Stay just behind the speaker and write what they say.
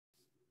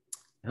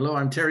Hello,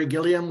 I'm Terry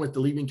Gilliam with the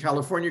Leaving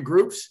California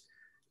Groups.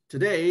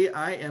 Today,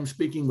 I am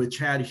speaking with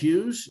Chad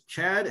Hughes.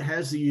 Chad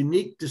has the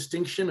unique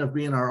distinction of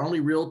being our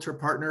only realtor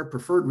partner,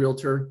 preferred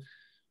realtor,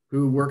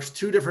 who works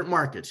two different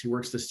markets. He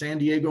works the San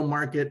Diego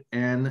market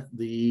and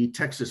the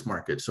Texas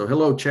market. So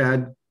hello,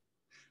 Chad.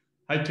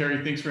 Hi,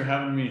 Terry. Thanks for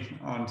having me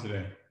on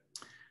today.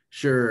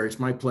 Sure, it's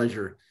my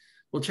pleasure.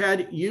 Well,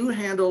 Chad, you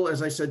handle,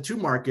 as I said, two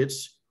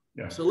markets.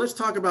 Yeah. So let's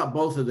talk about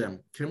both of them.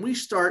 Can we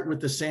start with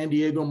the San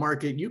Diego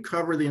market? You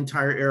cover the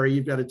entire area.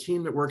 You've got a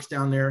team that works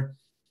down there.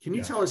 Can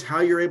you tell us how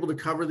you're able to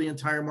cover the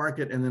entire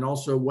market, and then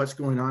also what's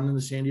going on in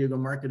the San Diego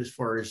market as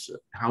far as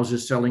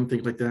houses selling,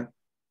 things like that?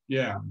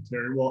 Yeah,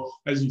 Terry. Well,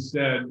 as you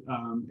said,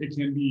 it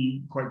can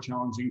be quite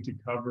challenging to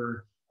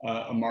cover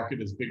a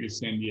market as big as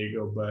San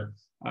Diego, but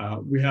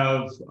we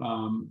have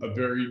a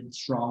very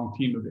strong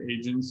team of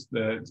agents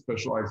that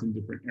specialize in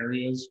different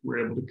areas.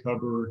 We're able to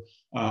cover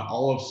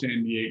all of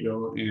San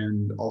Diego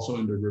and also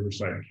into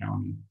Riverside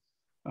County.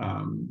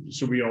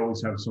 So we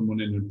always have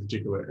someone in a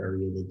particular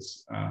area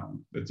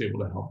that's able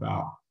to help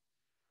out.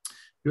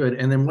 Good.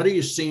 And then what are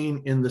you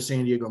seeing in the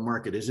San Diego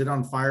market? Is it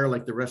on fire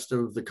like the rest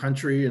of the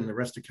country and the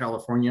rest of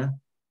California?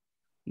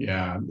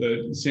 Yeah,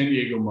 the San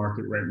Diego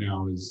market right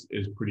now is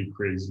pretty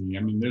crazy.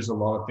 I mean, there's a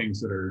lot of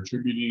things that are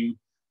attributing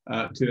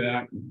to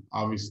that.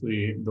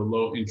 Obviously, the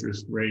low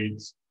interest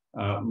rates,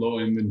 low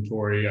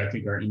inventory. I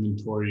think our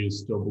inventory is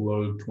still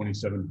below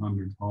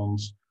 2,700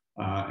 homes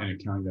in a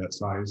county that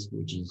size,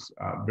 which is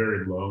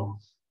very low.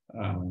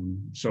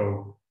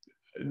 So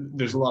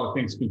there's a lot of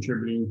things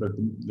contributing, but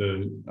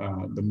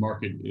the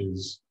market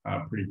is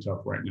pretty tough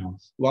right now.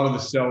 A lot of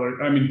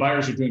the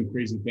buyers are doing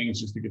crazy things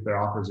just to get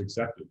their offers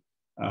accepted.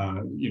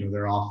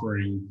 They're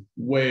offering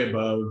way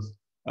above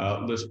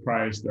list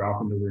price. They're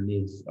offering to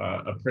remove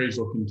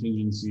appraisal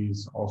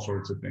contingencies, all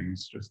sorts of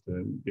things just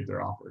to get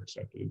their offer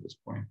accepted at this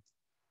point.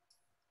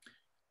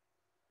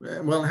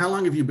 Well, how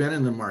long have you been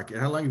in the market?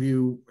 How long have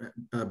you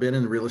been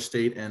in real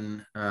estate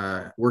and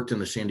worked in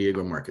the San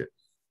Diego market?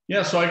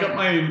 Yeah, so I got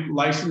my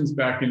license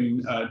back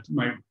in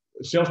my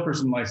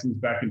salesperson license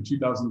back in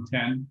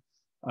 2010,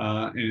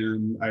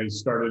 and I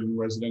started in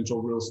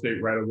residential real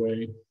estate right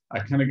away. I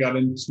kind of got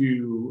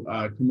into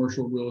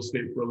commercial real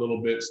estate for a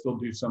little bit, still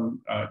do some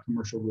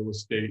commercial real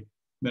estate.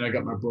 Then I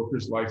got my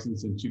broker's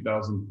license in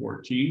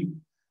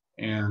 2014,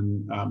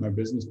 and my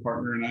business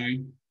partner and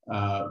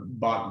I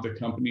bought the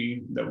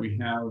company that we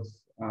have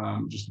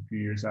just a few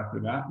years after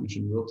that,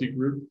 Mission Realty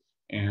Group,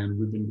 and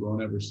we've been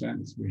growing ever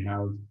since. We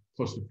have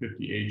close to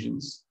 50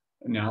 agents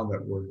now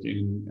that work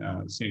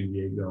in San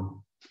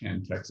Diego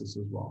and Texas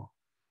as well.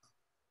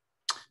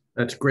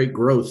 That's great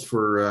growth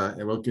for,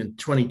 in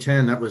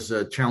 2010, that was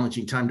a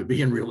challenging time to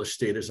be in real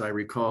estate, as I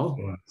recall.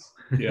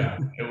 Yeah,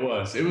 it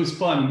was. It was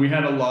fun. We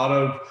had a lot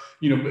of,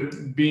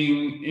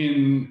 being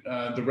in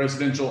the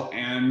residential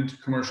and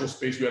commercial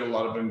space, we had a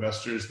lot of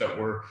investors that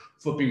were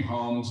flipping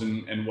homes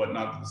and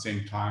whatnot at the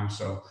same time.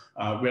 So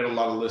we had a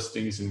lot of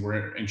listings and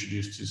we're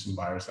introduced to some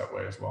buyers that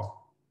way as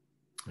well.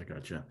 I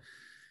gotcha.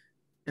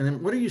 And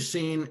then what are you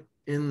seeing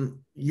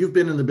you've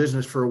been in the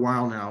business for a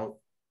while now.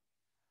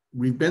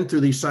 We've been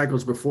through these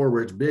cycles before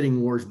where it's bidding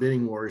wars,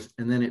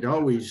 and then it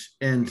always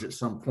ends at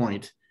some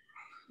point.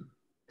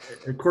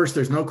 Of course,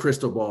 there's no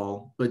crystal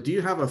ball, but do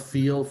you have a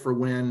feel for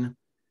when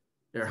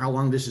or how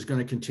long this is going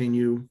to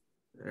continue,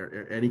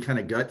 or any kind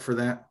of gut for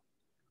that?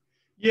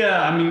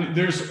 Yeah, I mean,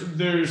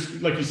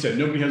 there's like you said,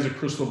 nobody has a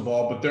crystal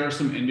ball, but there are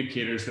some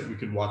indicators that we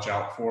could watch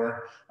out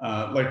for.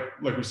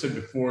 Like we said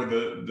before,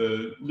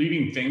 the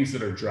leading things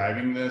that are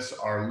driving this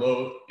are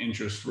low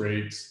interest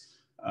rates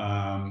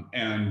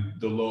and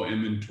the low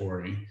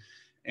inventory.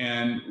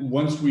 And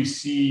once we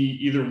see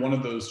either one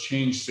of those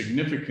change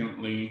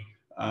significantly,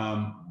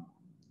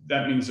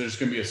 that means there's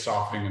going to be a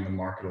softening in the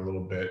market a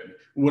little bit.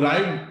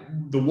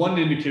 The one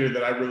indicator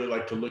that I really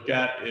like to look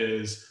at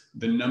is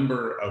the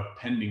number of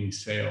pending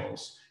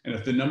sales. And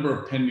if the number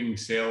of pending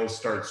sales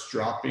starts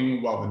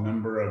dropping while the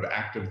number of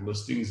active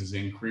listings is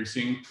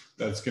increasing,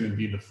 that's going to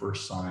be the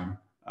first sign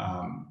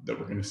that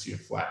we're going to see a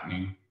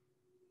flattening.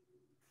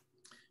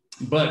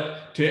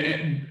 But to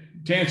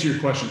answer your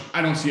question,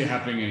 I don't see it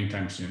happening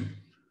anytime soon.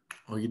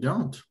 Oh, you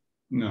don't?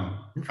 No.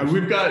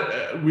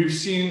 We've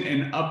seen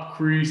an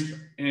increase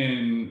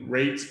in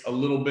rates a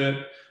little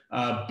bit,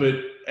 but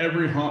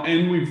every home,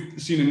 and we've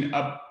seen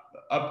an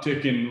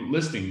uptick in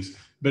listings,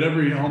 but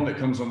every home that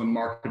comes on the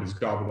market is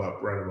gobbled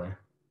up right away.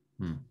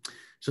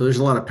 So there's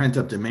a lot of pent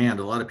up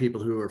demand, a lot of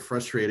people who are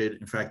frustrated.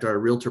 In fact, our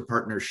realtor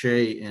partner,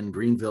 Shay, in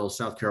Greenville,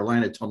 South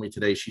Carolina, told me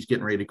today she's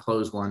getting ready to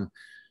close one,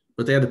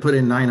 but they had to put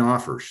in 9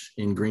 offers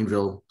in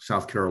Greenville,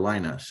 South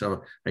Carolina.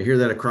 So I hear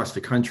that across the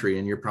country,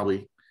 and you're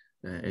probably,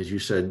 as you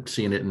said,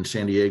 seeing it in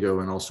San Diego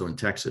and also in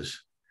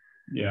Texas.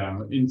 Yeah,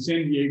 in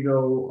San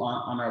Diego,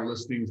 on our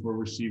listings, we're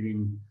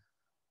receiving,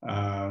 we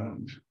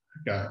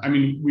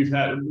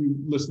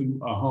listed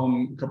a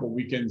home a couple of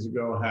weekends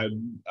ago, had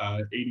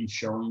 80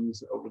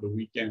 showings over the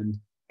weekend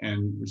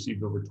and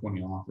received over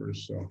 20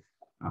 offers. So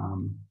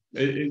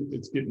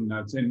it's getting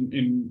nuts.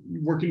 And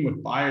working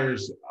with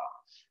buyers,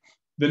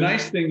 The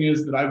nice thing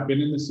is that I've been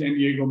in the San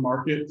Diego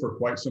market for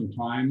quite some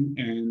time.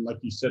 And like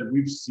you said,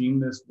 we've seen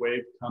this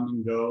wave come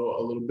and go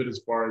a little bit as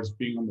far as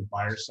being on the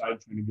buyer side,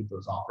 trying to get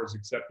those offers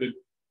accepted.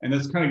 And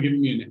that's kind of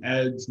giving me an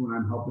edge when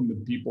I'm helping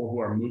the people who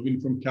are moving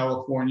from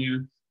California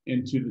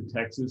into the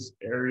Texas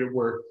area,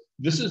 where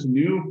this is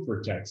new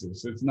for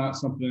Texas. It's not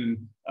something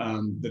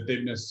that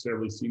they've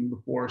necessarily seen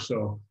before.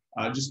 So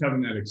just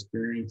having that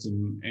experience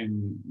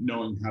and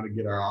knowing how to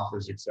get our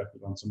offers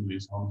accepted on some of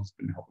these homes has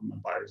been helping my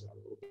buyers out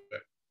a little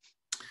bit.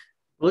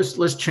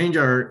 Let's change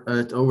our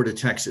over to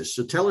Texas.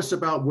 So tell us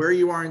about where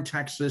you are in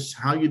Texas,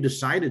 how you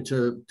decided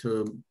to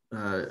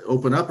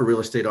open up a real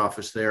estate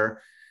office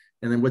there,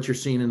 and then what you're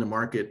seeing in the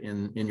market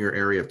in your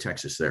area of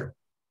Texas there.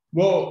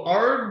 Well,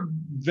 our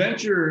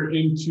venture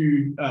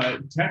into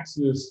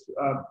Texas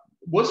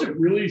wasn't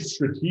really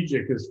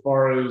strategic as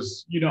far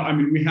as, I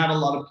mean, we had a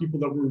lot of people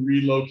that were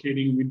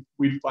relocating.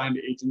 We'd find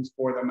agents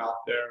for them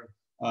out there,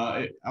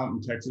 out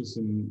in Texas,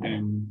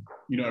 and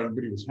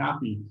everybody was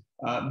happy.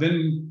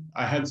 Then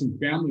I had some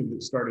family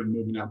that started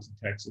moving out to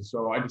Texas.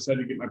 So I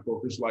decided to get my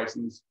broker's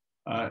license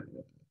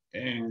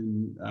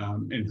and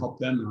help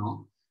them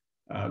out.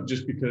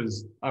 Just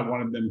because I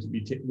wanted them to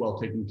be well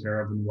taken care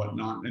of and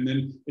whatnot. And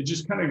then it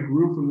just kind of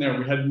grew from there.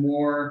 We had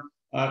more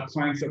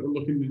clients that were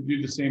looking to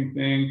do the same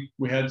thing.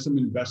 We had some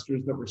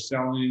investors that were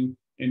selling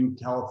in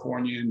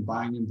California and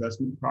buying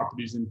investment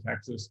properties in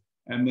Texas,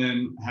 and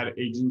then had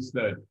agents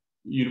that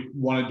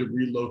wanted to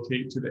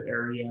relocate to the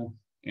area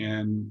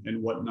and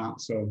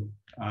whatnot. So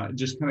it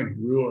just kind of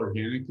grew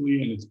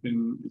organically, and it's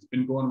been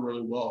going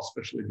really well,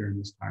 especially during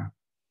this time.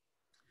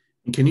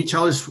 Can you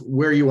tell us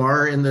where you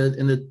are in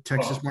the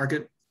Texas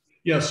market?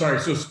 Yeah, sorry.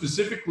 So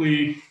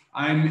specifically,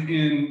 I'm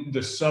in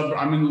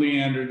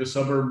Leander, the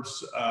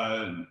suburbs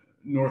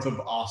north of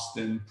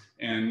Austin,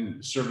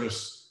 and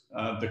service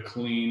the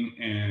Killeen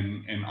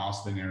and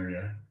Austin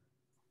area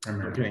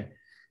primarily. Okay.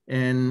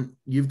 And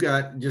you've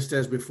got, just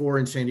as before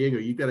in San Diego,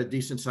 you've got a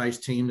decent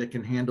sized team that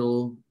can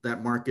handle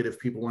that market if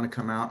people want to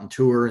come out and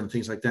tour and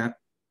things like that.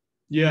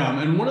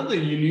 Yeah, and one of the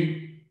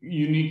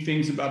unique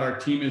things about our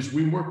team is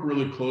we work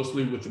really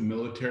closely with the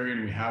military,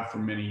 and we have for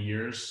many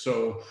years.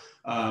 So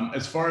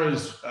as far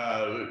as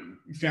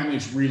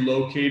families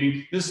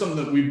relocating, this is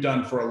something that we've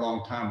done for a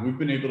long time. We've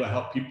been able to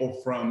help people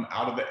from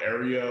out of the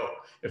area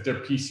if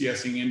they're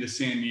PCSing into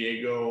San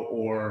Diego,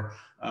 or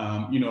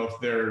if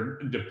they're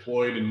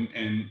deployed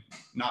and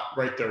not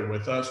right there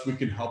with us, we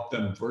can help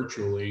them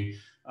virtually.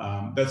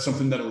 That's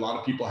something that a lot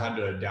of people had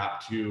to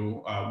adapt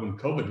to when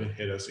COVID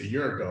hit us a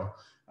year ago.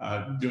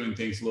 Doing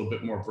things a little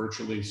bit more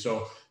virtually.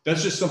 So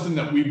that's just something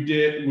that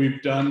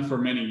we've done for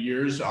many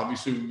years.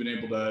 Obviously, we've been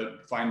able to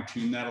fine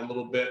tune that a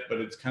little bit, but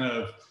it's kind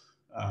of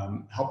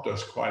helped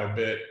us quite a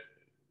bit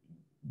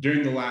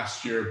during the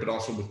last year, but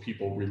also with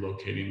people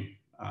relocating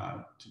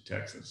to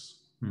Texas.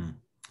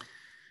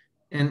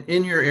 And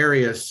in your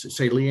areas,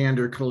 say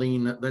Leander,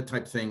 Killeen, that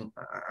type of thing,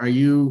 are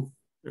you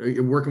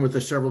working with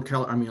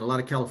a lot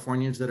of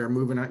Californians that are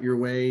moving out your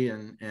way,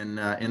 and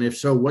if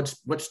so, what's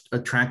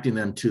attracting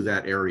them to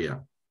that area?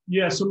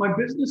 Yeah, so my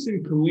business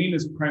in Killeen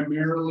is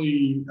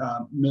primarily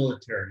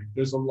military.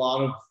 There's a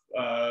lot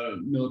of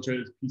military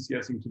that's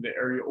PCSing to the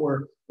area,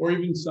 or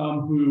even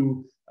some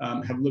who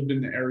have lived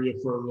in the area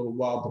for a little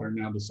while but are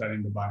now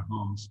deciding to buy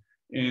homes.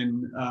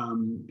 In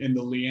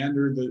the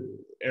Leander, the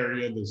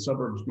area, the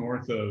suburbs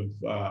north of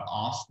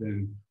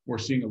Austin, we're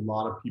seeing a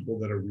lot of people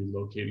that are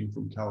relocating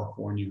from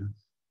California,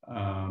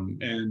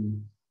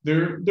 and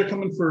they're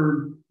coming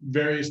for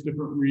various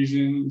different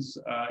reasons.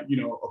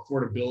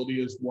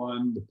 Affordability is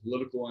one. The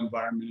political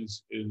environment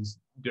is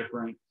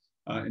different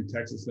in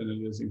Texas than it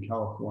is in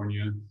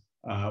California.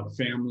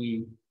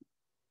 Family,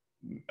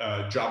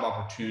 job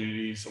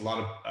opportunities. A lot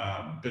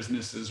of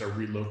businesses are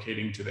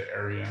relocating to the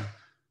area.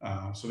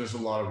 So there's a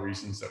lot of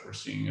reasons that we're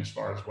seeing as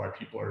far as why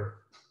people are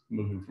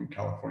moving from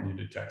California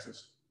to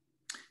Texas.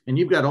 And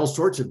you've got all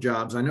sorts of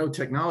jobs. I know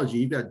technology,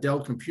 you've got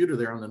Dell Computer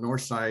there on the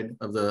north side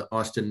of the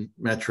Austin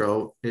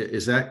Metro.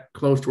 Is that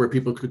close to where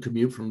people could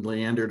commute from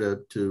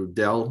Leander to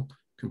Dell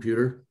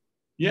Computer?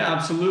 Yeah,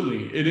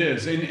 absolutely. It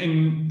is.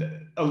 And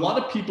a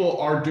lot of people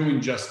are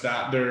doing just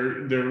that.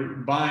 They're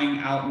buying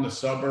out in the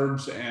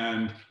suburbs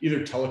and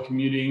either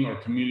telecommuting or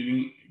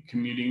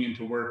commuting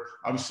into work.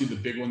 Obviously, the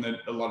big one that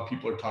a lot of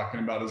people are talking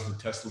about is the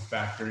Tesla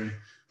factory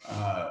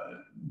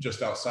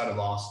just outside of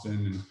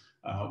Austin.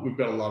 And we've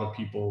got a lot of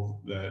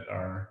people that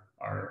are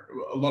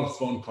a lot of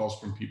phone calls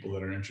from people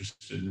that are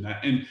interested in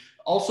that, and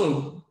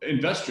also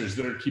investors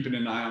that are keeping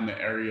an eye on the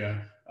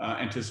area,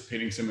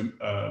 anticipating some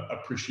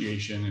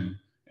appreciation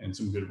and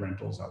some good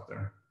rentals out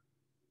there.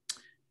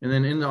 And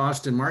then in the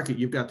Austin market,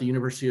 you've got the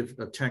University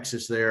of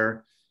Texas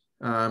there.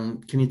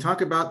 Can you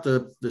talk about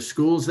the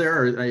schools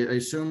there?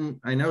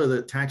 I know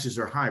that taxes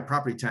are high,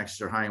 property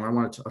taxes are high, and I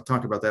want to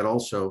talk about that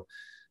also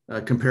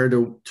compared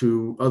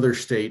to other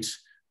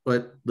states.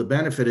 But the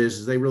benefit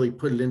is they really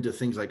put it into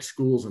things like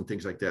schools and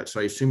things like that. So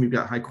I assume you've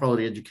got high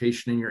quality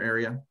education in your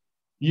area.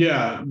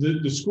 Yeah,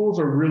 the schools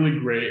are really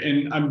great.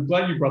 And I'm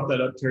glad you brought that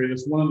up, Terry.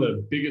 That's one of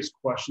the biggest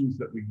questions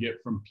that we get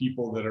from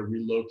people that are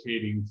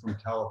relocating from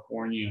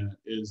California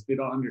is they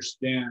don't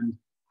understand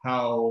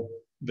how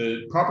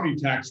the property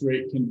tax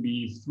rate can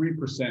be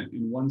 3%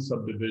 in one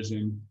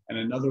subdivision and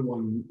another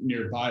one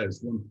nearby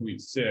is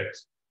 1.6.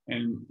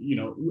 And you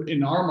know,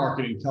 in our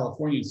market in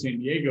California and San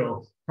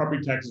Diego,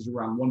 property tax is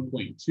around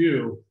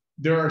 1.2.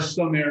 There are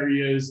some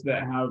areas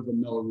that have a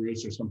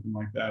Melrose or something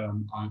like that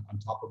on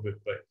top of it,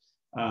 but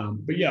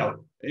yeah,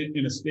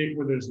 in a state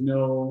where there's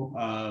no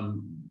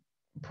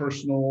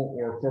personal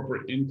or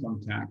corporate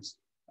income tax,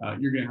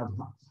 you're going to have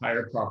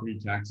higher property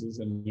taxes,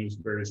 and there's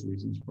various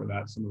reasons for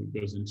that. Some of it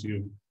goes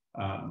into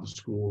the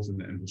schools and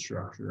the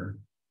infrastructure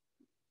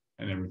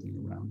and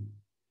everything around.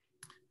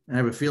 I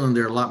have a feeling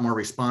they're a lot more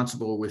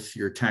responsible with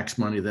your tax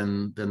money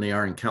than they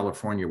are in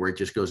California, where it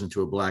just goes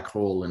into a black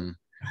hole and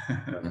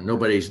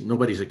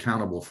nobody's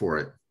accountable for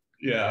it.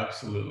 Yeah,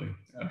 absolutely,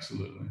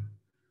 absolutely.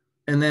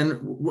 And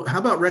then how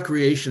about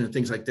recreation and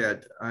things like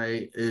that?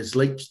 I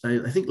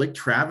think Lake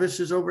Travis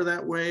is over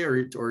that way,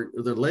 or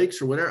the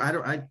lakes or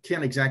whatever. I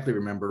can't exactly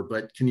remember,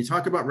 but can you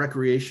talk about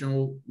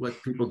recreational,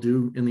 what people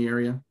do in the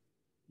area?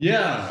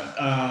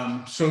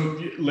 Yeah,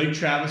 so Lake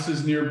Travis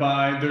is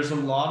nearby. There's a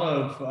lot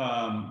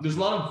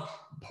of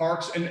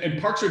parks,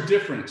 and parks are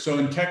different. So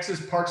in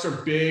Texas, parks are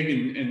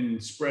big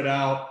and spread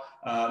out.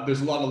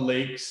 There's a lot of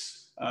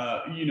lakes.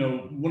 You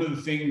know, one of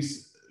the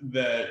things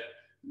that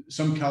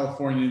some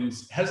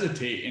Californians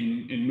hesitate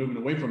in moving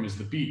away from is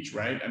the beach,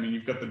 right? I mean,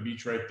 you've got the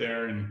beach right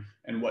there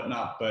and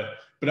whatnot,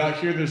 but out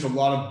here there's a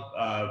lot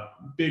of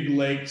big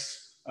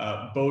lakes,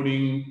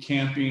 boating,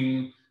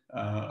 camping,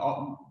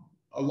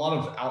 a lot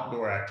of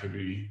outdoor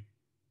activity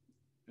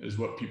is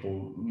what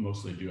people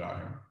mostly do out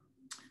here.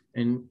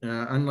 And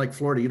unlike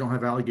Florida, you don't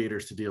have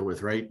alligators to deal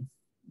with, right?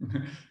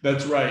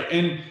 That's right.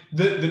 And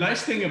the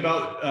nice thing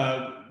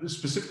about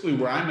specifically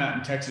where I'm at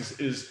in Texas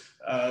is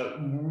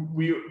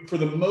we, for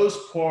the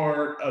most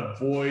part,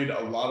 avoid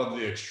a lot of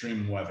the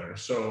extreme weather.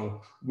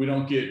 So we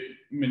don't get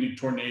many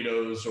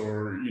tornadoes,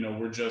 or, you know,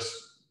 we're just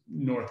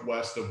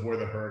northwest of where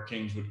the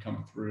hurricanes would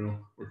come through.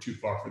 We're too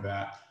far for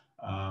that.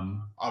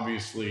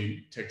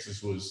 Obviously,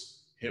 Texas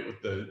was hit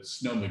with the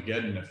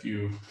snowmageddon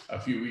a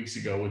few weeks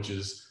ago, which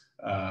is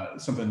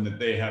something that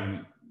they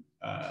haven't.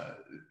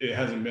 It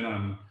hasn't been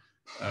on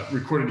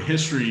recorded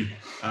history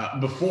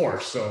before,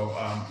 so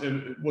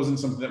it wasn't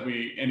something that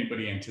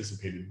anybody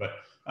anticipated.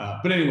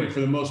 But anyway,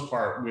 for the most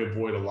part, we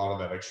avoid a lot of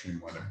that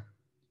extreme weather.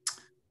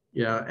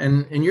 Yeah,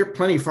 and you're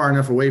plenty far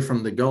enough away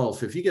from the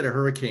Gulf. If you get a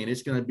hurricane,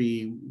 it's going to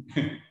be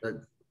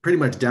pretty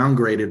much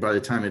downgraded by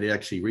the time it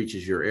actually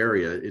reaches your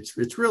area. It's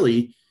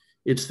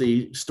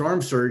the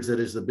storm surge that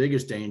is the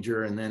biggest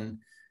danger, and then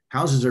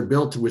houses are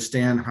built to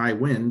withstand high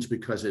winds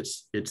because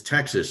it's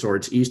Texas, or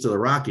it's east of the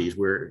Rockies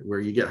where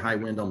you get high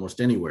wind almost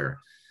anywhere.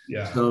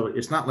 Yeah. So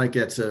it's not like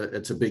it's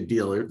a big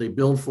deal. They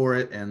build for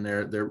it, and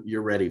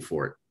you're ready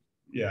for it.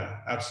 Yeah,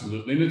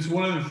 absolutely. And it's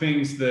one of the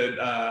things that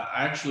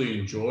I actually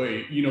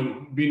enjoy. You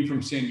know, being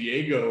from San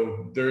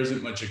Diego, there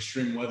isn't much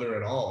extreme weather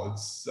at all.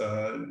 It's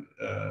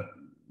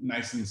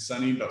nice and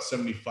sunny, about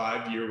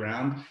 75 year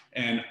round.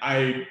 And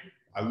I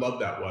love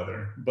that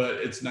weather, but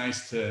it's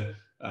nice to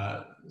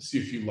see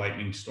a few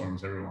lightning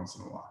storms every once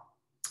in a while.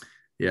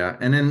 Yeah.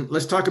 And then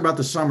let's talk about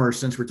the summer,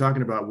 since we're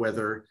talking about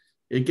weather.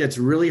 It gets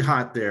really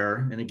hot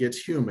there and it gets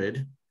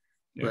humid,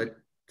 yeah. But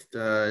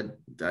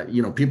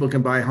you know, people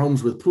can buy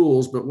homes with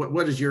pools, but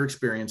what is your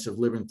experience of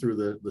living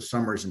through the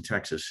summers in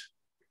Texas?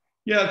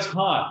 Yeah, it's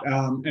hot,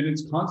 and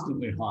it's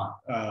constantly hot.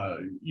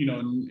 You know,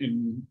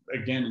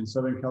 in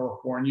Southern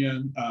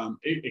California,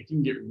 it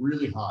can get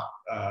really hot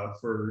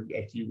for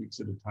a few weeks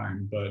at a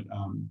time.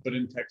 But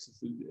in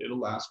Texas, it'll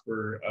last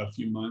for a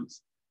few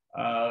months.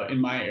 In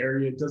my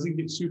area, it doesn't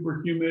get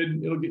super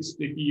humid. It'll get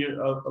sticky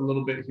a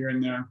little bit here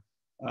and there.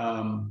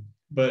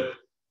 But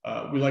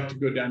we like to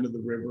go down to the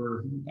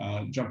river,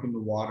 jump in the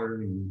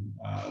water, and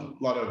a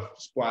lot of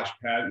splash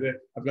pads.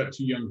 I've got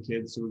 2 young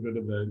kids, so we go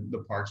to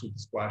the parks with the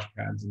splash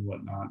pads and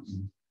whatnot.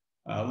 And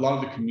a lot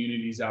of the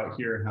communities out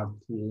here have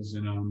pools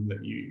in them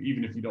that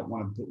even if you don't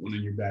want to put one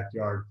in your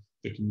backyard,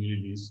 the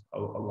communities a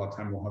lot of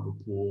time will have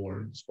a pool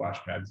or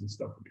splash pads and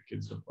stuff for the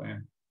kids to play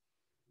in.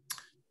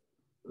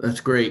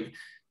 That's great.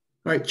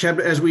 All right, Chad,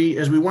 as we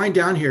wind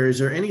down here, is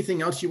there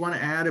anything else you want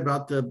to add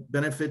about the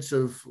benefits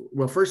of,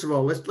 well, first of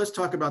all, let's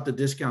talk about the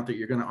discount that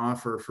you're going to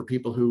offer for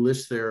people who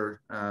list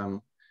their,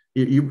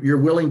 you're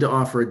willing to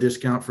offer a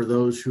discount for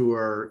those who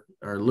are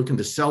looking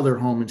to sell their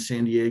home in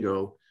San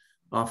Diego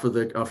off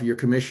of your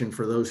commission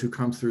for those who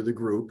come through the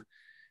group.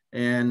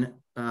 And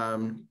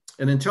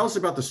then tell us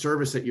about the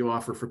service that you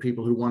offer for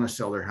people who want to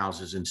sell their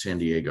houses in San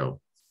Diego.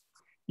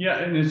 Yeah,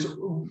 and it's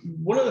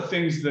one of the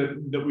things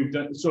that we've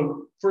done.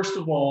 So first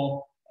of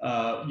all,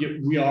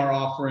 we are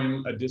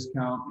offering a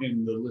discount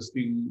in the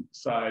listing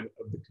side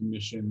of the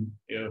commission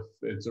if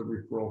it's a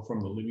referral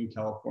from the Living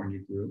California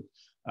group.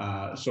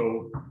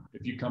 So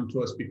if you come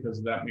to us because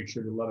of that, make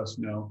sure to let us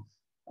know.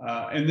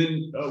 And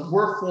then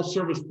we're a full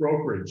service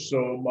brokerage.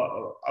 So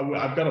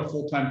I've got a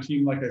full-time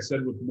team, like I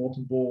said, with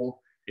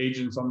multiple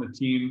agents on the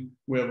team.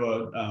 We have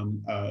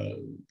a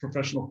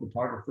professional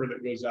photographer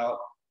that goes out,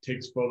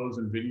 takes photos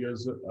and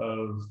videos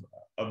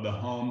of the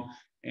home,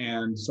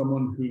 and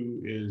someone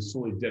who is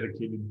solely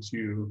dedicated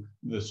to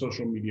the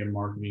social media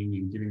marketing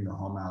and getting the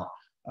home out.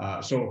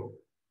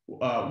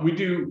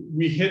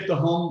 We hit the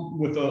home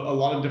with a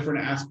lot of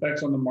different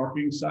aspects on the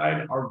marketing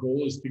side. Our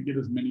goal is to get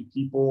as many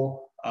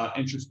people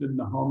interested in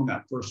the home in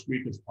that first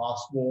week as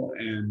possible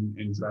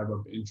and drive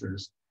up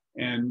interest.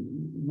 And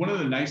one of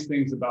the nice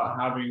things about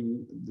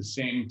having the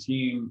same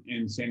team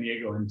in San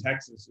Diego and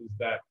Texas is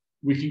that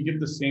we can get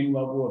the same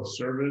level of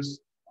service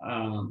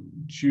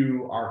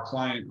to our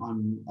client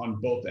on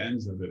both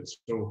ends of it.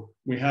 So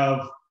we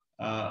have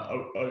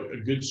a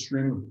good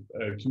stream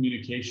of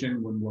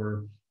communication when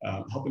we're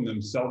helping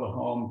them sell the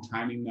home,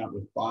 timing that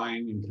with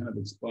buying and kind of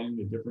explaining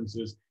the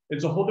differences.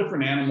 It's a whole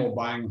different animal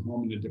buying a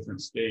home in a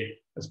different state,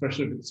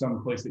 especially if it's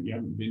some place that you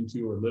haven't been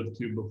to or lived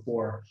to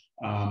before.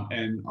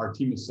 And our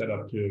team is set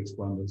up to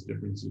explain those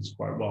differences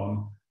quite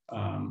well.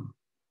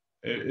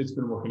 It's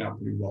been working out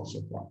pretty well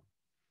so far.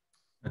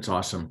 That's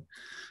awesome.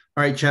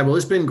 All right, Chad. Well,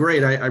 it's been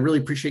great. I really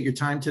appreciate your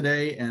time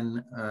today,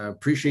 and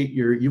appreciate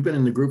you've been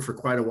in the group for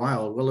quite a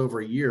while, well over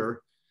a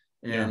year.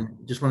 And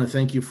just want to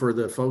thank you for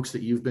the folks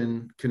that you've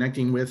been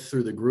connecting with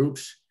through the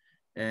groups.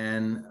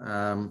 And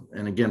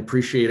again,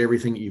 appreciate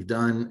everything that you've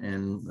done,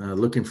 and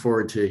looking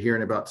forward to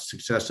hearing about the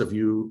success of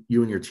you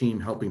and your team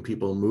helping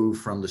people move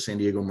from the San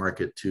Diego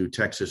market to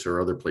Texas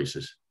or other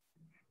places.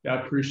 Yeah,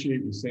 I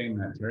appreciate you saying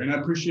that, Terry. And I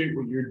appreciate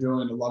what you're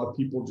doing. A lot of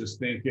people just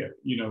think,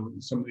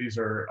 some of these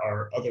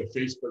are other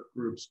Facebook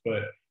groups,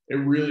 but it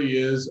really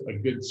is a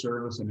good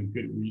service and a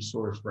good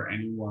resource for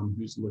anyone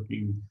who's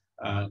looking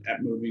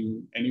at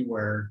moving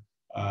anywhere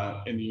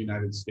in the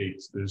United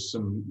States. There's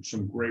some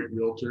great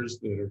realtors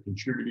that are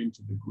contributing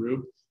to the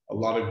group, a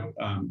lot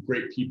of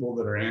great people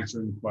that are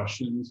answering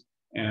questions,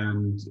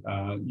 and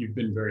you've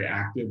been very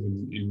active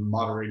in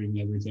moderating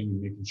everything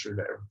and making sure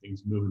that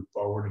everything's moving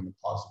forward in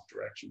a positive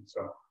direction.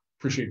 So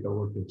appreciate the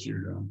work that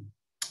you're doing.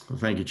 Well,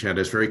 thank you, Chad.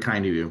 That's very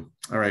kind of you.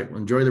 All right. Well,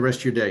 enjoy the rest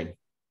of your day.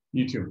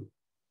 You too.